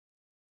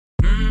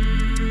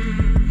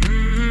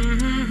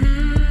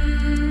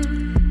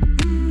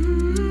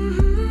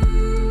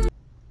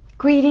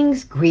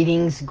Greetings,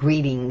 greetings,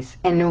 greetings,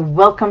 and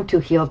welcome to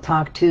Heal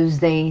Talk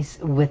Tuesdays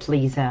with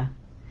Lisa.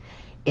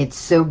 It's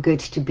so good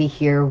to be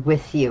here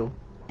with you,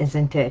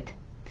 isn't it?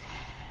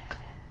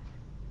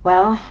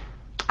 Well,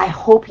 I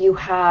hope you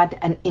had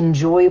an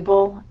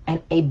enjoyable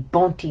and a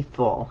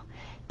bountiful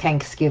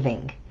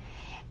Thanksgiving.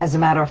 As a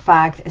matter of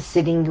fact,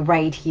 sitting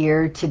right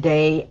here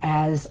today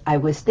as I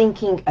was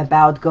thinking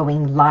about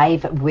going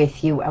live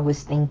with you, I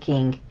was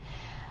thinking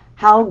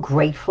how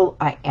grateful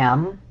I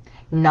am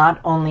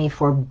not only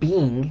for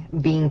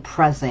being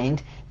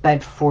present,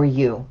 but for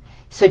you.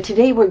 So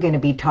today we're going to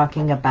be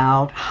talking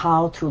about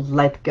how to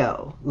let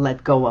go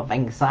of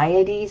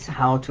anxieties,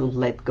 how to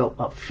let go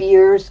of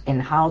fears,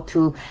 and how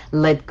to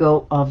let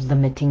go of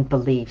limiting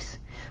beliefs.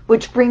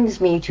 Which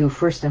brings me to,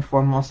 first and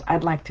foremost,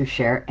 I'd like to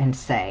share and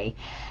say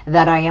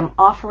that I am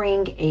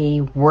offering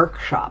a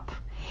workshop,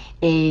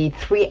 a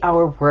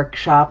 3-hour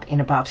workshop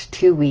in about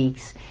 2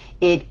 weeks.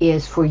 It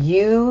is for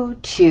you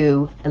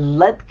to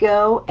let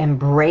go and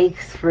break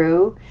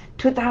through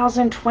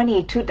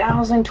 2020,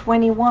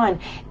 2021,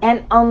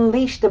 and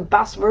unleash the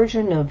best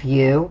version of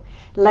you,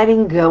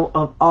 letting go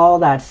of all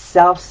that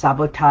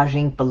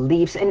self-sabotaging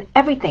beliefs and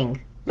everything,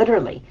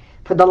 literally,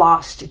 for the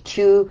last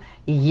 2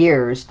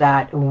 years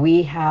that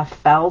we have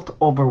felt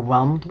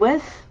overwhelmed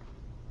with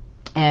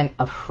and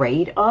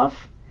afraid of.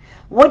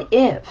 What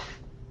if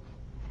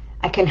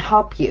I can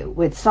help you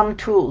with some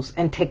tools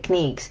and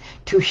techniques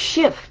to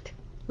shift,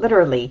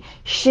 literally,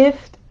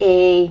 shift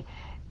an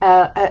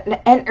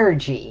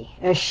energy,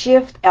 a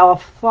shift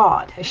of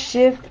thought, a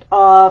shift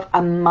of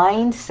a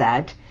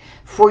mindset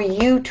for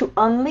you to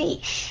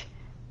unleash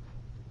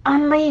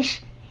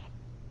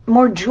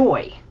more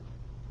joy,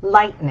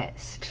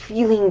 lightness,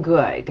 feeling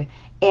good,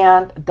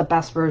 and the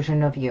best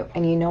version of you.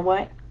 And you know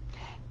what?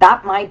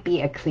 That might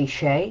be a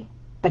cliche,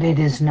 but it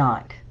is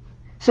not.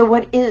 So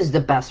what is the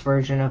best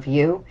version of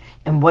you,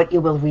 and what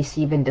you will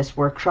receive in this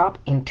workshop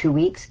in 2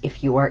 weeks?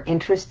 If you are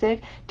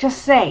interested,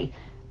 just say,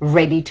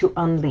 ready to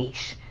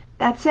unleash.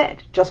 That's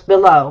it. Just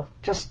below,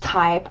 just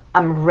type,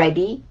 I'm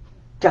ready,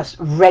 just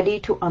ready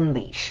to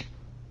unleash.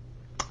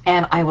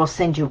 And I will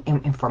send you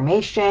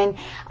information.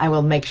 I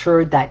will make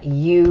sure that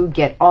you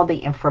get all the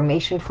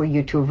information for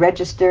you to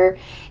register.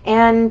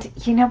 And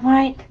you know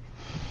what?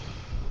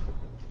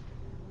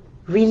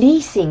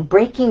 Releasing,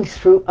 breaking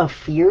through of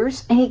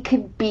fears, and it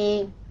could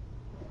be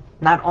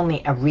not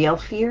only a real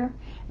fear,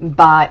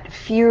 but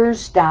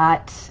fears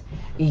that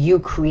you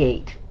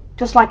create.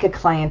 Just like a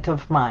client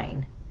of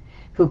mine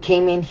who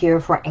came in here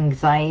for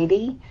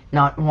anxiety,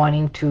 not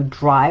wanting to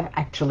drive,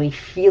 actually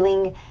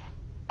feeling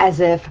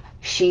as if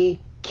she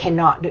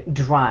cannot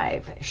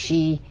drive.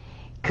 She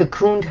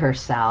cocooned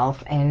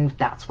herself, and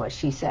that's what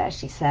she said.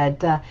 She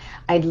said,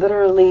 I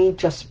literally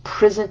just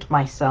prisoned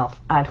myself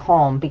at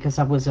home because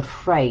I was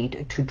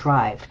afraid to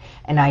drive,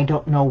 and I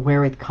don't know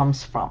where it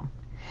comes from.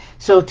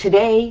 So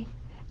today,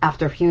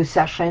 after a few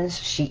sessions,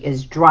 she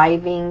is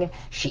driving,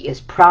 she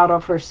is proud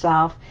of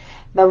herself.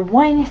 But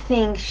one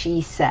thing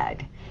she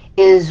said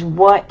is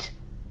what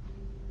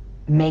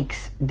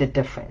makes the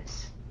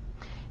difference.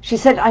 She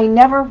said, I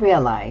never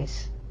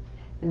realized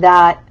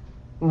that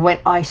when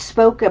I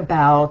spoke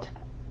about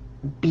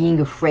being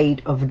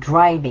afraid of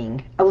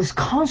driving, I was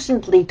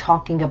constantly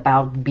talking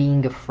about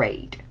being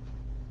afraid.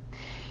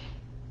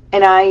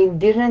 And I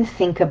didn't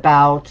think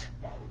about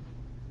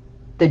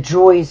the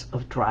joys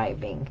of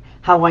driving,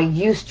 how I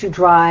used to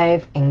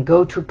drive and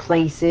go to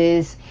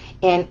places,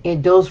 and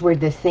those were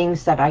the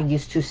things that I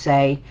used to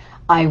say,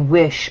 I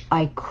wish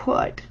I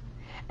could,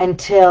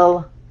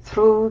 until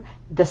through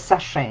the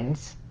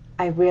sessions,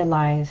 I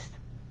realized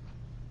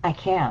I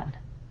can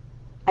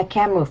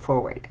move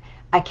forward.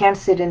 I can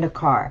sit in the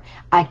car.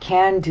 I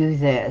can do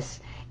this.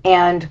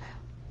 And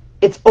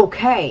it's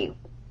okay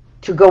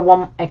to go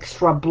one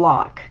extra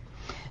block.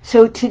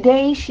 So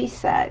today, she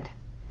said,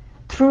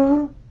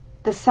 through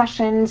the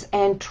sessions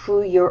and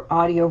through your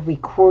audio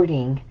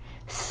recording,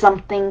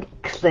 something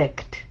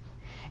clicked.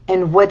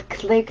 And what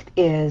clicked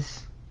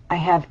is I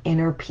have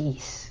inner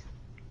peace,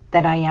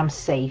 that I am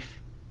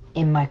safe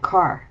in my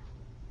car.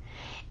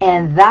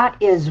 And that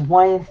is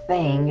one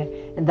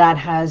thing that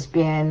has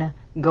been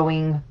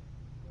going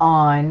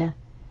on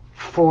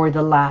for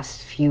the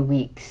last few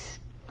weeks.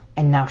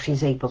 And now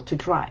she's able to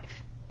drive.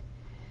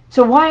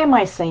 So why am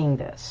I saying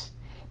this?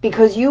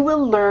 Because you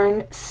will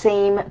learn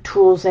same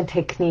tools and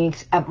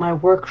techniques at my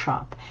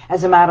workshop.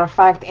 As a matter of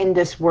fact, in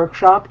this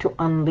workshop, to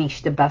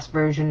unleash the best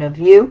version of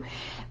you,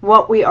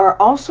 what we are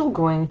also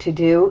going to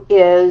do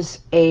is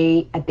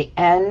at the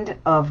end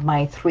of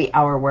my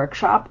 3-hour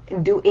workshop,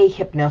 do a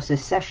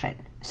hypnosis session.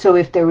 So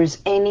if there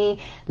is any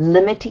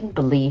limiting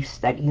beliefs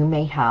that you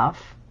may have,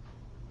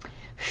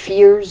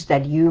 fears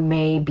that you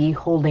may be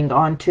holding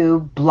on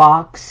to,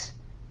 blocks,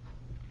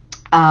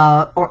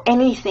 or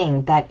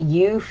anything that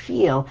you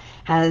feel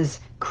has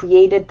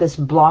created this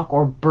block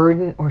or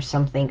burden or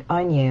something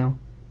on you,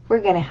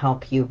 we're going to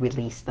help you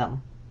release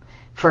them.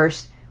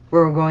 First,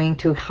 we're going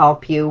to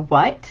help you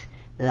what?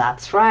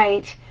 That's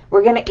right.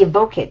 We're going to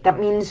evoke it. That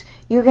means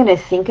you're going to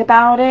think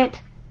about it,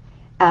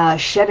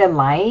 shed a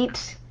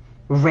light,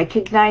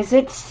 recognize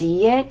it,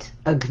 see it,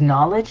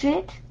 acknowledge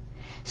it,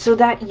 so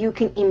that you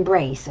can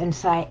embrace and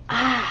say,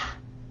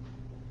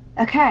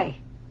 okay,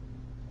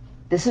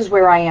 this is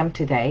where I am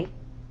today.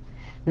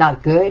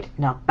 Not good,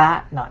 not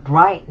bad, not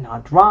right,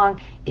 not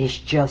wrong. It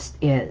just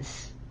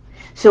is.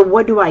 So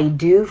what do I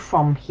do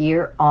from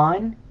here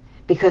on?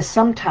 Because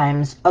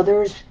sometimes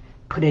others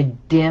put a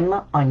dim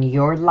on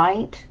your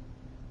light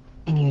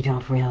and you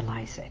don't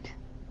realize it.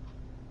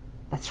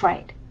 That's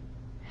right.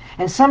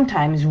 And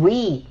sometimes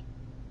we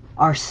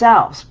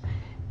ourselves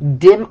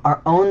dim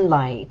our own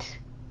light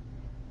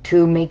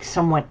to make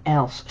someone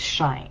else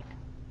shine.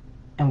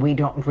 And we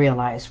don't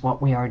realize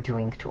what we are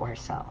doing to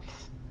ourselves.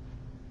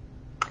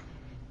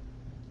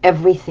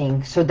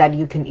 Everything so that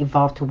you can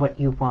evolve to what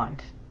you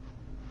want.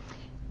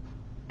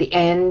 The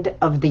end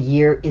of the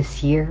year is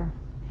here.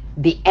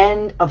 The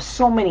end of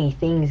so many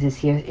things is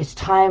here. It's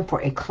time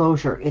for a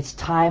closure. It's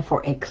time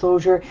for a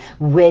closure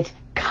with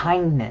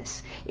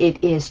kindness.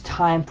 It is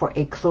time for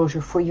a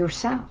closure for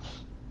yourself.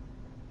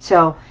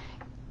 So,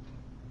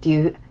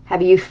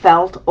 have you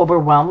felt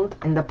overwhelmed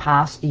in the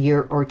past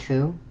year or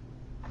two?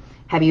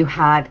 Have you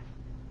had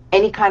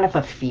any kind of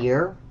a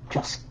fear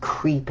just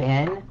creep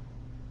in?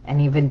 And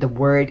even the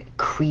word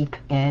creep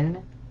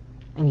in,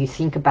 and you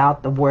think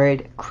about the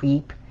word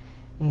creep,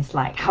 and it's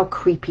like, how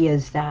creepy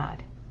is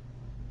that?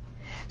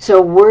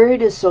 So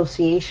word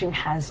association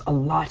has a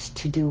lot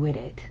to do with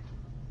it.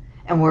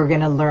 And we're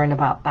going to learn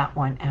about that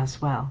one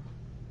as well.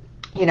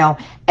 You know,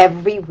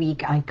 every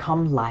week I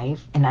come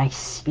live and I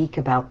speak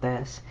about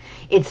this.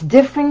 It's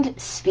different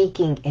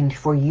speaking and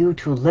for you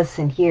to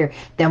listen here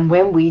than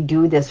when we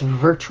do this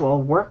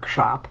virtual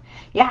workshop.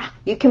 Yeah,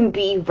 you can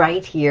be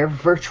right here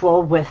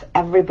virtual with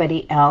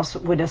everybody else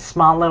with a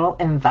small little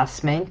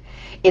investment.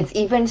 It's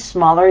even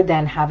smaller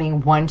than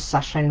having one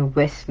session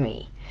with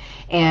me.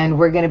 And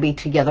we're going to be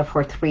together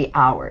for 3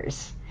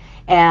 hours.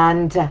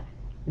 And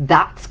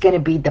that's going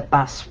to be the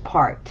best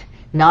part.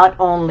 Not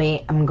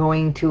only I'm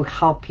going to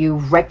help you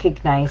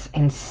recognize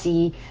and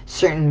see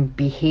certain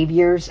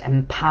behaviors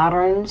and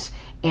patterns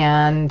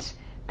and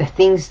the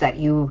things that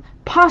you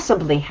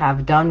possibly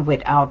have done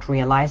without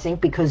realizing,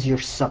 because your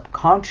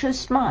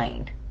subconscious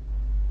mind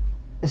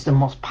is the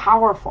most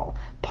powerful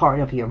part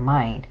of your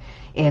mind.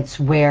 It's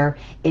where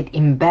it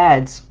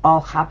embeds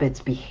all habits,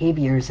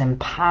 behaviors, and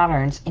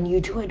patterns, and you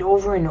do it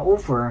over and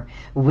over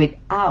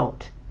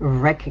without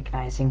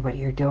recognizing what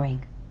you're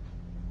doing.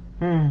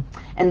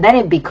 And then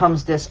it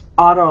becomes this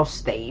auto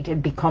state.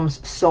 It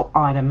becomes so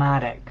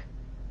automatic,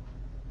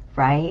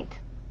 right?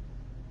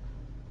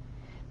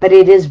 But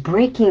it is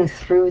breaking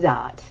through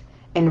that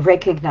and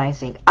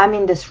recognizing, I'm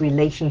in this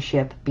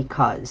relationship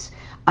because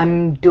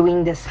I'm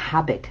doing this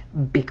habit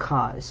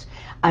because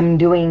I'm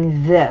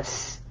doing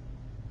this.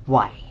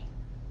 Why?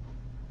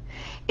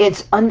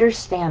 It's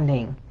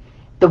understanding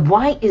the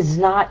why is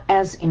not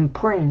as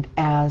important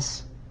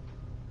as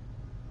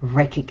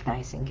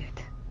recognizing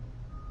it.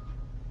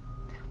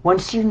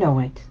 Once you know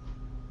it,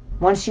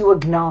 once you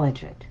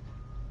acknowledge it,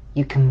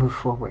 you can move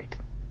forward.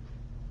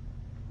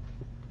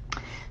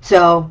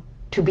 So,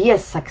 to be a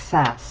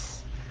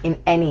success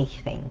in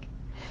anything,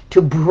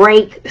 to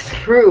break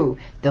through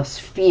those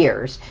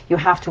fears, you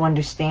have to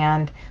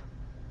understand,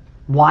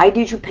 why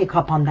did you pick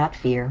up on that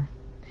fear?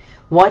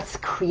 What's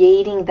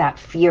creating that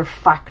fear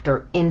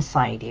factor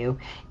inside you?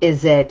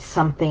 Is it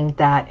something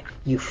that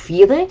you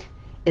feel it?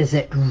 Is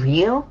it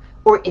real?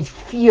 Or it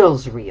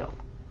feels real?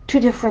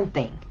 Two different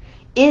things.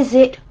 Is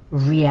it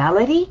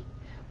reality,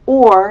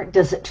 or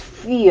does it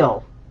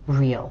feel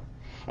real?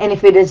 And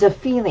if it is a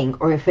feeling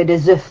or if it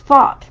is a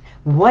thought,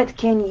 what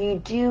can you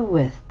do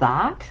with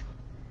that?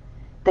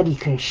 That you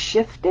can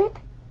shift it,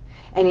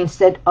 and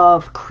instead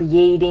of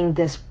creating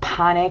this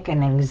panic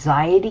and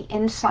anxiety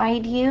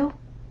inside you,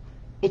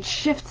 it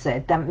shifts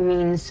it. That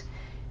means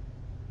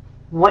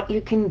what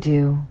you can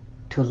do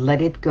to let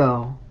it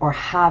go or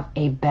have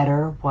a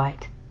better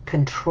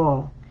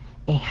control,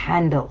 a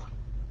handle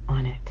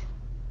on it.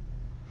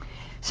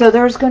 So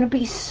there's going to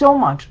be so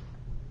much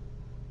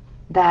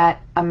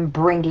that I'm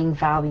bringing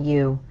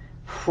value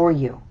for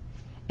you.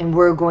 And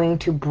we're going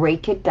to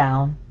break it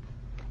down.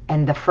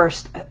 And the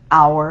first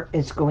hour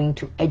is going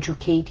to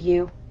educate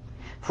you,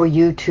 for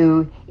you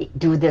to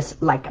do this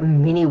like a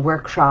mini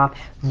workshop,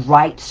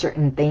 write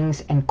certain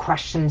things and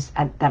questions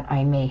that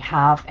I may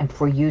have, and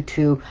for you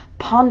to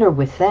ponder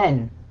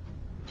within.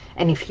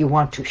 And if you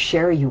want to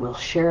share, you will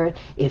share it.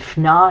 If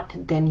not,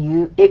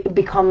 then it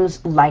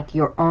becomes like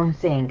your own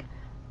thing.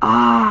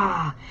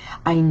 I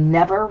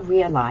never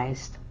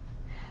realized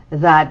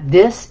that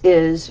this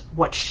is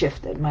what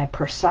shifted my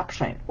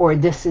perception, or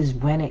this is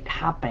when it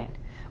happened.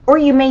 Or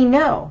you may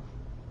know,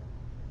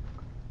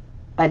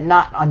 but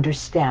not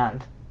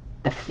understand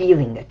the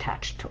feeling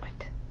attached to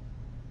it.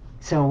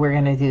 So we're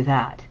going to do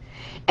that.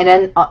 And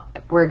then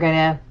we're going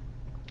to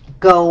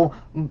go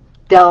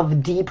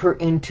delve deeper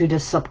into the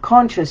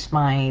subconscious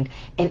mind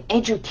and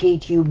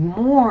educate you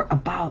more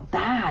about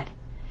that,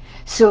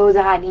 so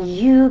that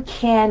you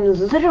can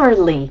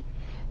literally,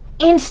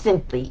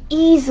 instantly,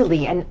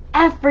 easily, and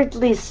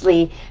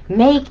effortlessly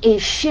make a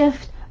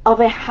shift of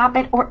a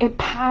habit or a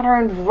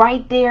pattern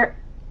right there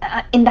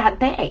in that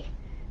day.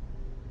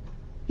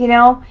 You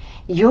know,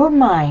 your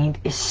mind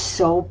is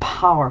so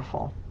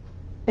powerful.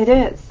 It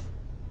is.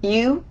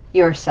 You,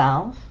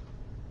 yourself,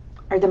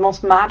 are the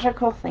most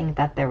magical thing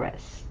that there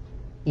is.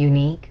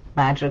 Unique,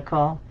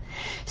 magical.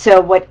 So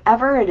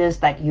whatever it is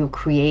that you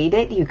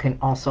created, you can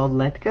also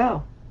let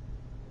go.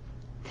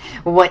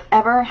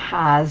 Whatever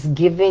has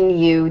given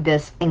you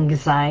this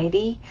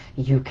anxiety,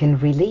 you can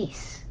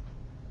release.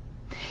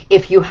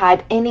 If you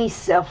had any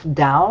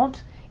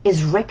self-doubt,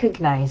 is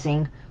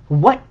recognizing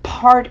what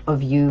part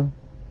of you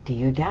do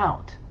you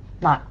doubt.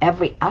 Not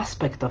every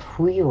aspect of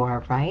who you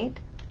are, right?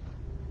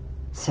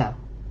 So,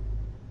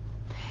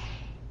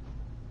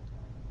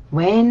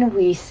 when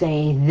we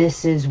say,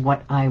 this is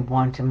what I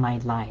want in my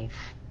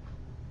life,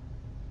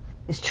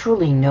 is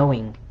truly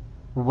knowing,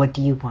 what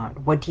do you want?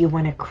 What do you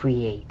want to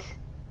create?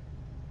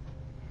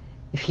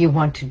 If you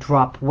want to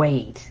drop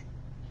weight,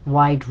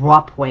 why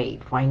drop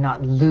weight? Why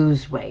not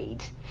lose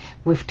weight?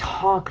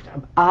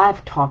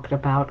 I've talked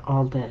about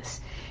all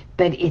this,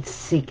 but it's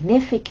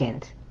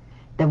significant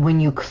that when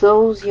you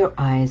close your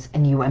eyes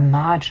and you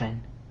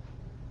imagine,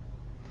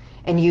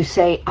 and you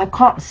say, I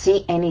can't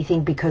see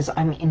anything because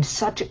I'm in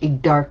such a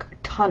dark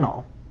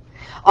tunnel.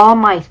 All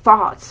my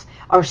thoughts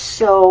are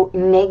so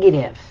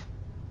negative.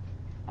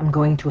 I'm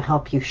going to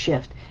help you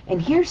shift.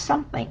 And here's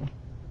something,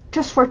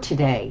 just for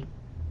today.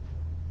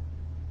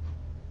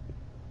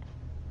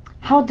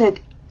 How did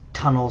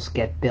tunnels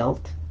get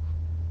built?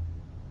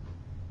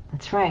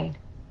 That's right.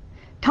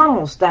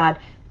 Tunnels that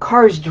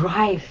cars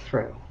drive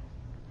through.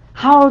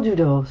 How do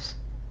those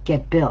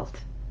get built?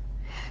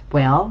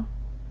 Well,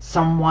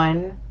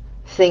 someone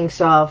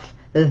thinks of,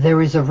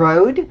 there is a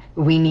road,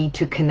 we need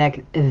to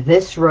connect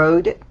this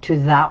road to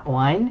that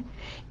one,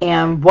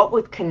 and what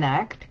would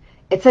connect?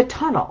 It's a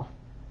tunnel.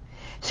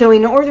 So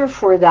in order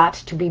for that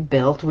to be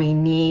built, we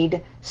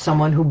need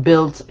someone who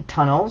builds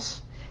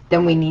tunnels,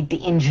 then we need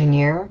the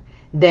engineer,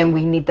 then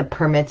we need the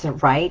permits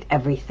and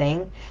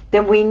everything.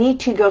 Then we need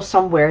to go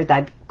somewhere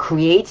that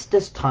creates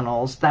these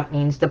tunnels. That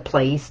means the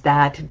place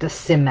that the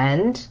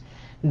cement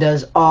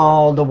does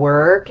all the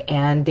work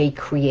and they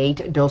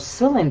create those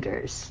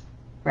cylinders,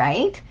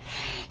 right?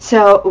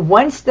 So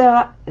once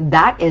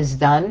that is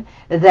done,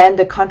 then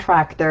the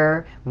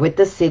contractor with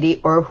the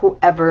city or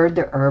whoever,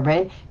 the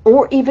urban,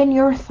 or even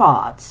your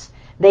thoughts,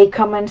 they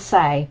come and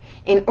say,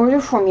 in order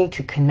for me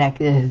to connect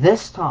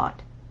this thought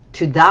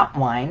to that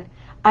one,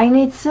 I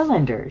need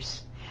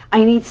cylinders.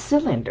 I need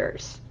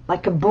cylinders,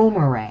 like a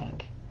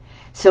boomerang.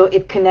 So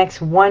it connects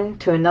one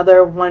to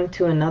another, one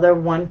to another,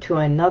 one to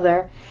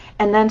another.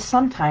 And then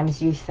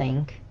sometimes you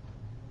think,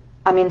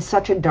 I'm in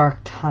such a dark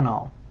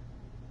tunnel,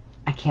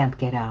 I can't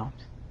get out.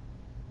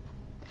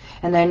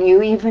 And then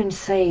you even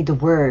say the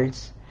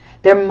words,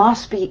 there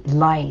must be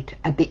light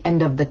at the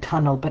end of the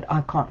tunnel, but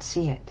I can't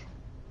see it.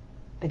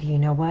 But you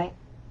know what?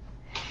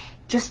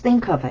 Just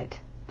think of it.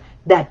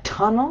 That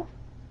tunnel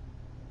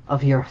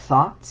of your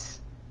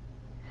thoughts,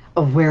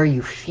 of where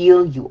you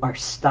feel you are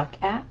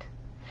stuck at,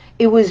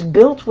 it was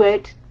built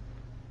with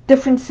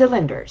different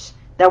cylinders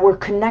that were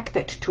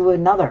connected to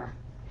another.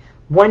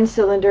 One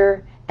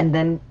cylinder and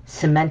then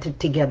cemented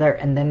together,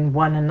 and then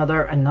one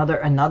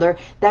another,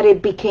 that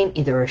it became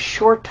either a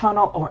short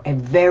tunnel or a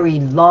very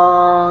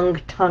long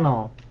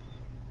tunnel.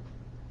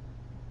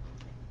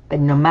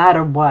 But no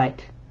matter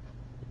what,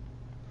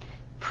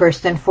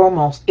 first and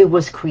foremost, it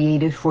was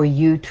created for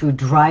you to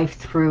drive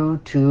through,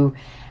 to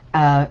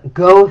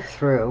go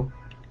through,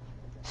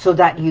 so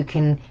that you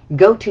can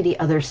go to the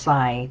other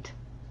side,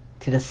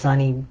 to the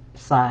sunny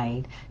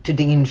side, to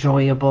the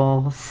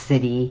enjoyable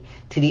city,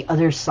 to the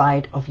other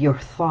side of your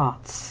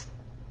thoughts.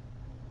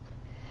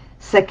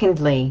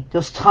 Secondly,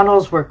 those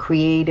tunnels were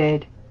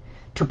created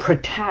to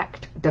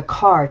protect the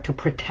car, to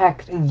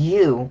protect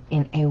you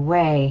in a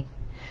way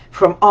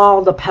from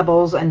all the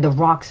pebbles and the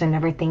rocks and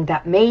everything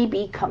that may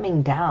be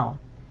coming down.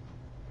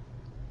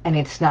 And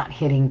it's not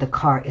hitting the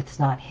car, it's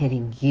not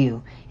hitting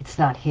you, it's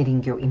not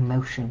hitting your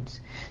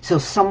emotions. So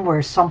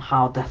somewhere,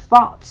 somehow, the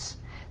thoughts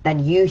that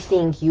you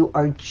think you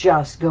are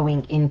just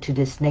going into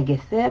this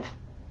negative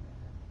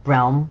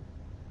realm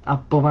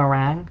of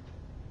boomerang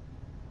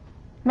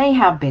may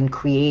have been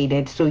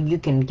created so you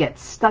can get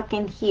stuck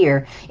in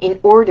here in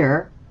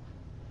order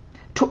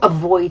to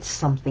avoid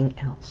something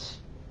else.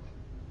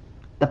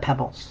 The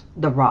pebbles,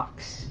 the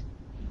rocks,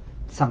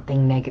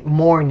 something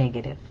more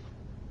negative.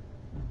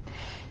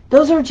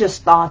 Those are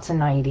just thoughts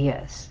and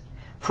ideas.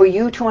 For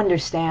you to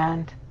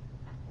understand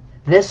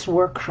this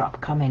workshop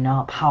coming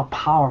up, how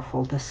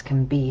powerful this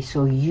can be,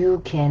 so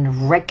you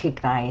can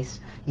recognize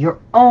your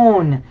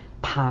own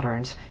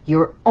patterns,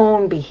 your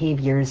own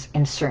behaviors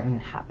and certain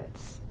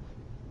habits.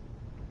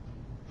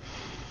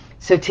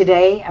 So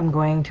today I'm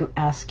going to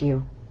ask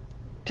you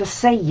to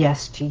say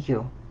yes to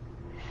you.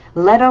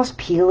 Let us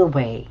peel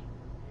away.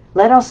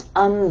 Let us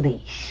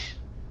unleash.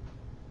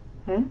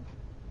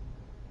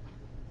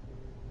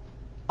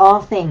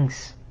 All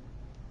things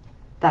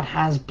that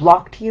has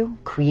blocked you,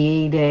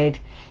 created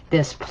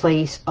this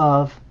place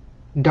of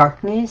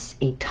darkness,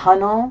 a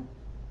tunnel,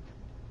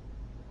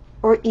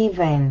 or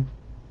even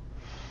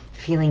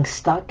feeling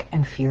stuck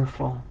and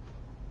fearful.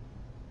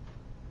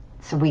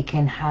 So we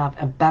can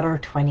have a better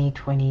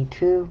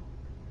 2022.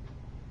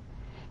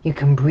 You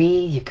can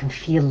breathe, you can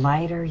feel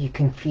lighter, you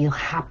can feel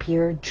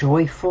happier,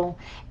 joyful,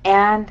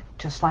 and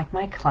just like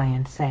my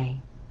clients say,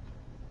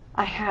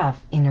 I have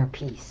inner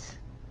peace.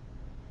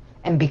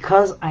 And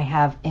because I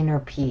have inner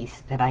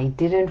peace that I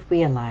didn't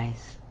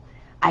realize,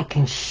 I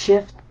can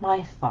shift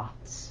my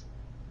thoughts.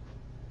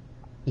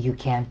 You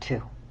can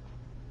too.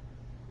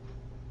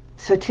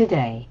 So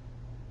today,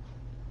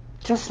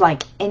 just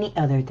like any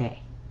other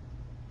day,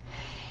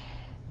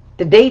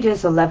 the date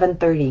is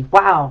 11:30.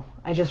 Wow,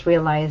 I just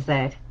realized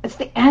that. It's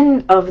the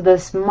end of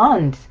this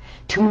month.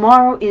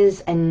 Tomorrow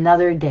is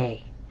another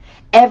day.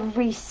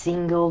 Every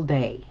single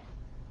day.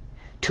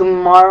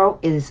 Tomorrow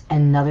is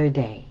another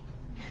day.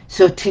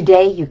 So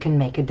today you can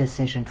make a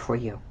decision for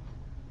you.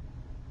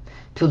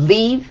 To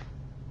leave,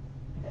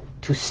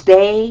 to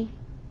stay,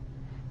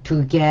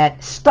 to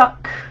get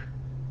stuck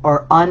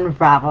or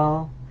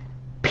unravel,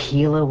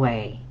 peel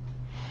away.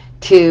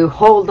 To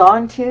hold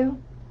on to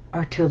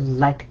or to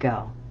let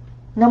go.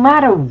 No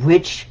matter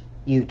which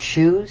you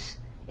choose,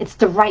 it's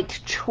the right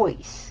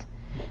choice.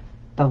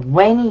 But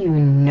when you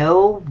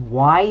know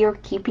why you're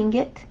keeping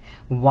it,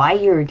 why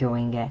you're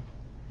doing it,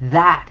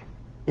 that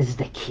is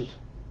the key.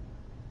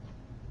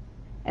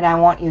 And I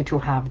want you to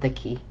have the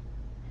key.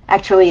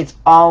 Actually, it's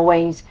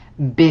always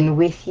been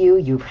with you.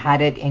 You've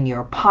had it in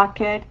your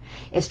pocket.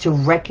 It's to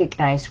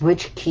recognize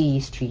which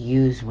keys to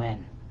use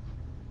when.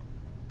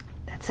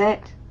 That's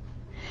it.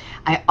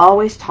 I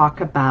always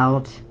talk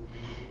about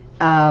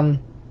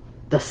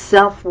the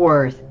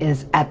self-worth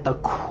is at the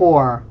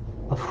core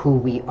of who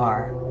we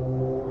are.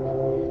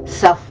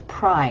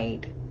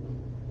 Self-pride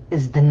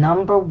is the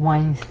number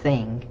one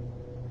thing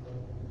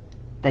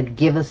that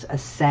gives us a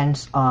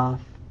sense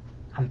of,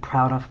 I'm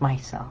proud of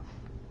myself.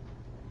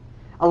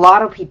 A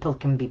lot of people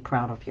can be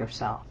proud of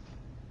yourself.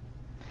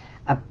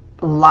 A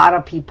lot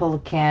of people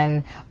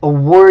can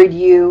award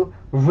you,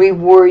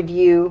 reward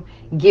you,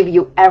 give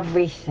you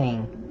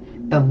everything.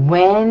 But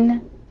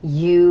when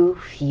you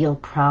feel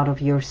proud of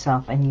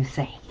yourself and you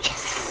say,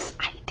 yes,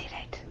 I did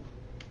it.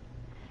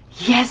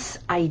 Yes,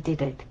 I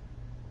did it.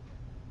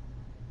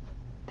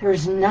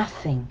 There's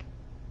nothing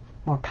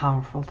more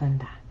powerful than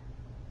that.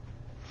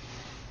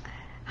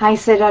 Hi,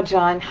 Siddha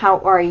John. How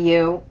are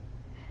you?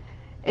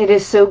 It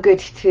is so good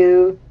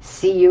to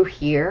see you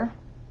here.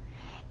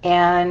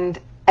 And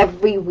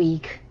every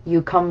week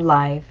you come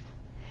live.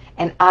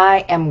 And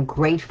I am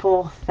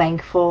grateful,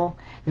 thankful,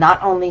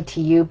 not only to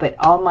you, but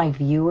all my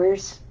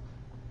viewers.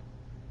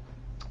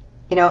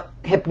 You know,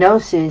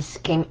 hypnosis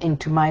came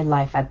into my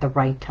life at the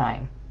right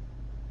time.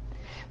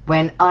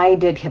 When I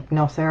did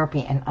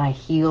hypnotherapy and I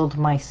healed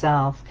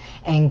myself,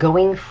 and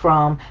going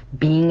from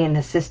being an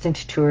assistant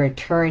to an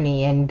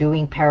attorney and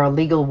doing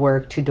paralegal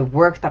work to the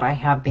work that I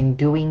have been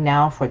doing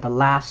now for the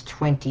last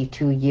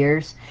 22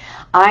 years,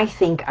 I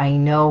think I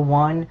know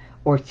one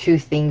or two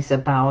things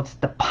about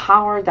the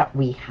power that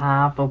we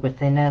have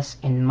within us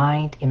in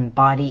mind, in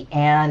body,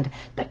 and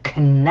the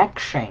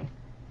connection,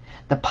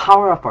 the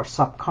power of our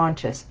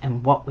subconscious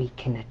and what we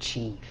can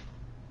achieve.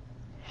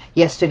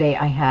 Yesterday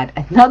I had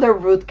another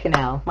root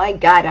canal. My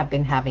God, I've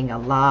been having a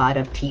lot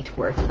of teeth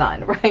work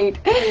done, right?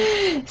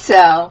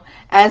 So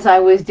as I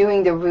was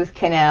doing the root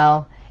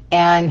canal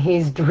and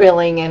he's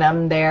drilling and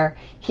I'm there,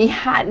 he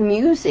had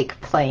music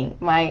playing.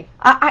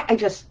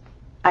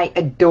 I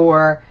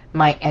adore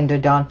my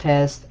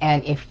endodontist,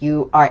 and if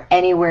you are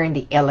anywhere in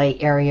the LA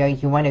area,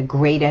 you want a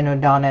great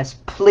endodontist,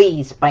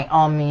 please, by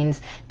all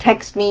means,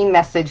 text me,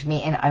 message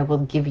me, and I will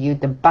give you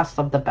the best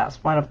of the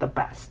best, one of the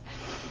best.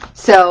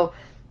 So,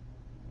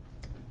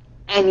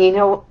 and you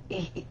know,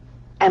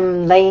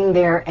 I'm laying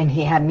there and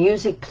he had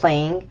music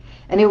playing,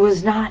 and it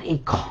was not a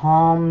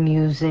calm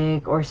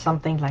music or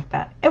something like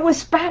that. It was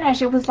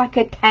Spanish. It was like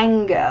a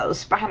tango,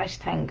 Spanish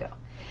tango.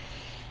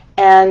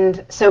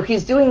 And so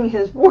he's doing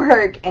his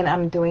work and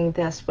I'm doing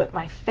this with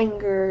my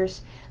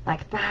fingers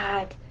like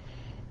that.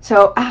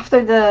 So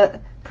after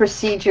the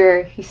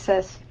procedure, he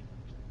says,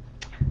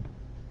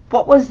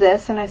 what was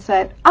this? And I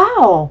said,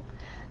 oh,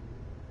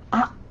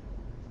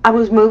 I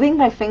was moving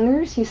my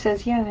fingers. He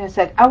says, yeah. And I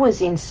said, I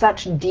was in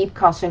such deep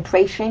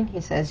concentration.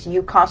 He says,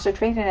 you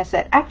concentrate? And I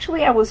said,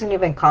 actually, I wasn't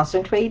even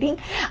concentrating.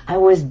 I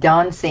was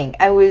dancing.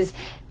 I was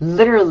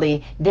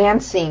literally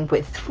dancing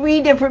with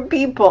 3 different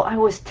people. I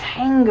was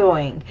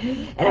tangoing.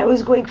 And I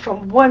was going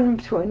from one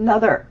to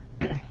another.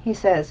 He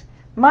says,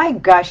 my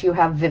gosh, you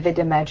have vivid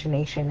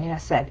imagination. And I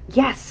said,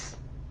 yes,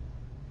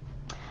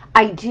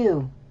 I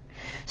do.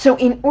 So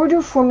in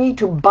order for me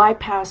to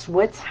bypass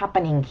what's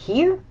happening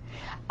here,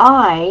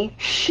 I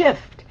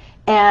shift,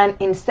 and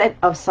instead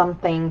of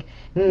something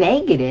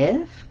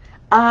negative,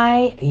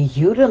 I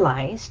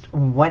utilized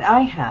what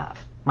I have,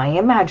 my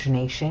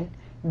imagination,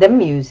 the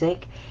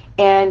music,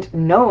 and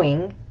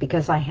knowing,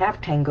 because I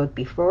have tangoed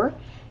before,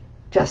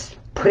 just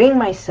putting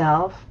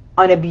myself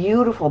on a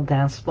beautiful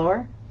dance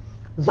floor,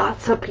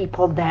 lots of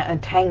people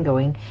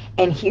tangoing,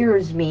 and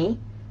here's me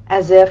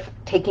as if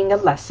taking a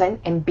lesson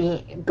and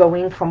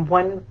going from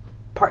one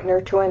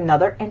partner to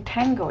another,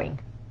 entangling.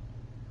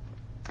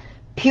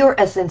 Pure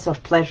essence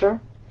of pleasure,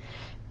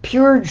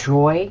 pure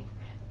joy,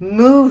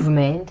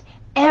 movement,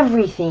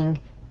 everything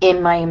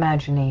in my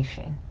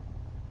imagination.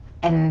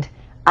 And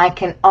I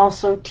can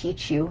also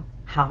teach you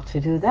how to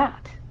do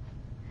that.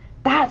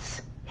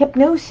 That's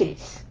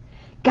hypnosis,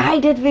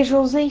 guided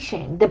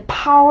visualization, the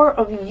power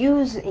of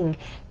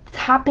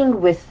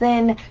tapping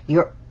within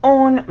your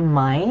own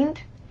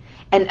mind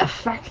and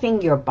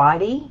affecting your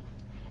body,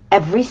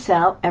 every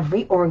cell,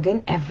 every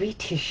organ, every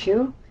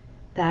tissue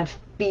that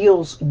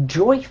feels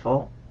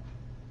joyful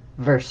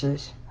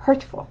versus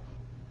hurtful,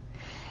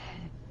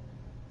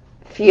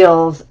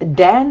 feels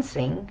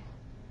dancing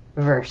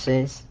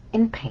versus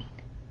in pain.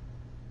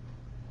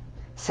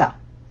 So,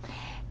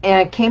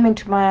 you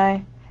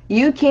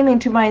came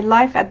into my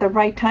life at the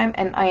right time,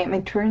 and I am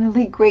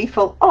eternally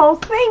grateful. Oh,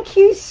 thank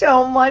you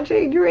so much,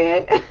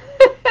 Adrian.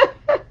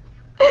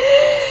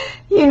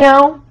 You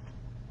know,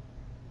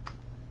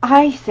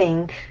 I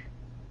think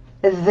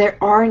there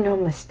are no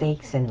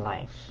mistakes in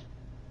life.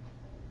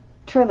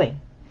 Truly.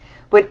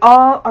 With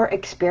all our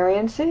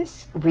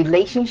experiences,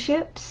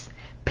 relationships,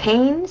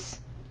 pains,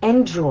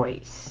 and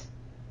joys,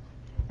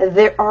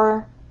 there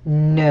are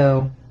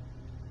no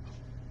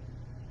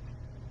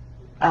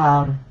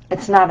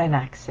it's not an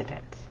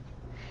accident.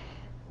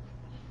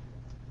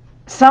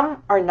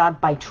 Some are not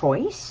by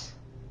choice,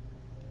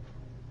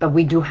 but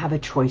we do have a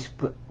choice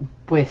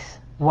with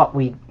what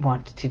we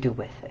want to do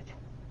with it.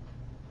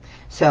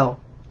 So,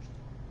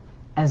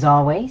 as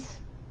always,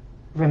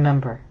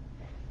 remember,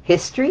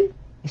 history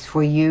is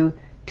for you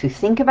to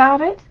think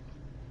about it,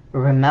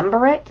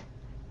 remember it,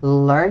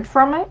 learn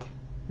from it,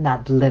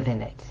 not live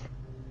in it.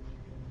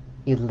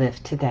 You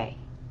live today.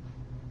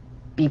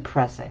 Be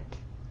present.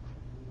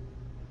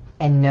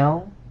 And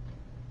know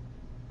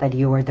that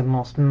you are the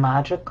most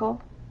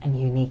magical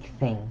and unique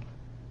thing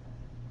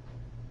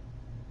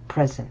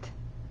present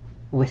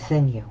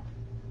within you.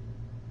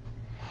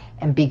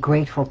 And be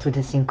grateful to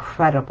this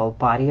incredible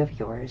body of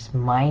yours,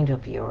 mind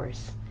of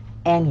yours,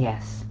 and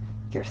yes,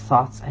 your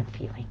thoughts and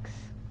feelings.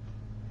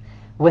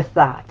 With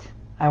that,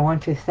 I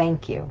want to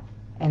thank you.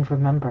 And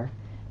remember,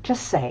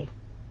 just say,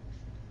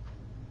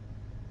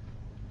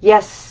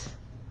 yes,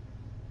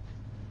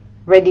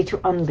 ready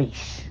to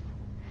unleash.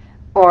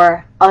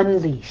 Or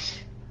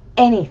unleash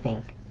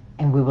anything,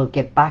 and we will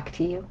get back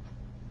to you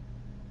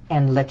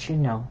and let you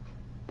know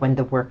when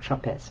the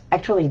workshop is.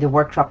 Actually, the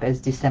workshop is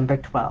December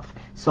 12th,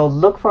 so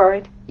look for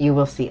it. You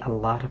will see a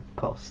lot of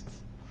posts.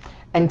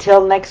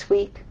 Until next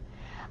week,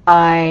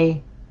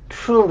 I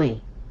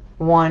truly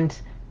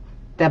want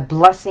the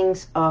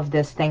blessings of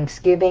this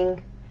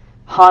Thanksgiving,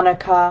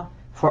 Hanukkah,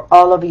 for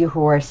all of you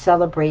who are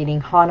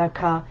celebrating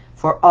Hanukkah,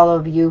 for all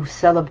of you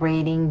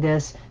celebrating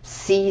this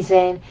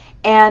season,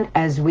 and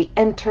as we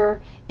enter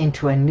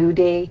into a new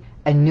day,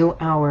 a new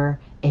hour,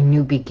 a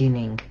new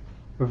beginning,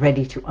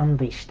 ready to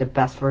unleash the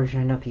best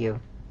version of you.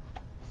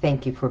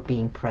 Thank you for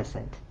being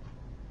present.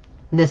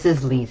 This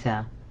is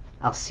Lisa.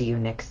 I'll see you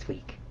next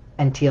week.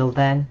 Until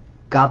then,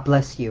 God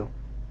bless you,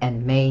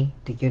 and may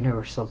the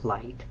universal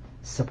light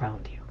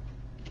surround you.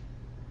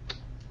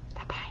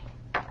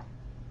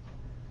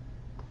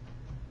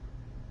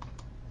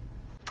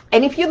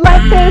 And if you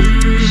like this,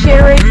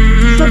 share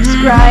it,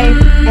 subscribe,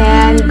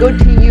 and go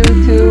to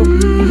YouTube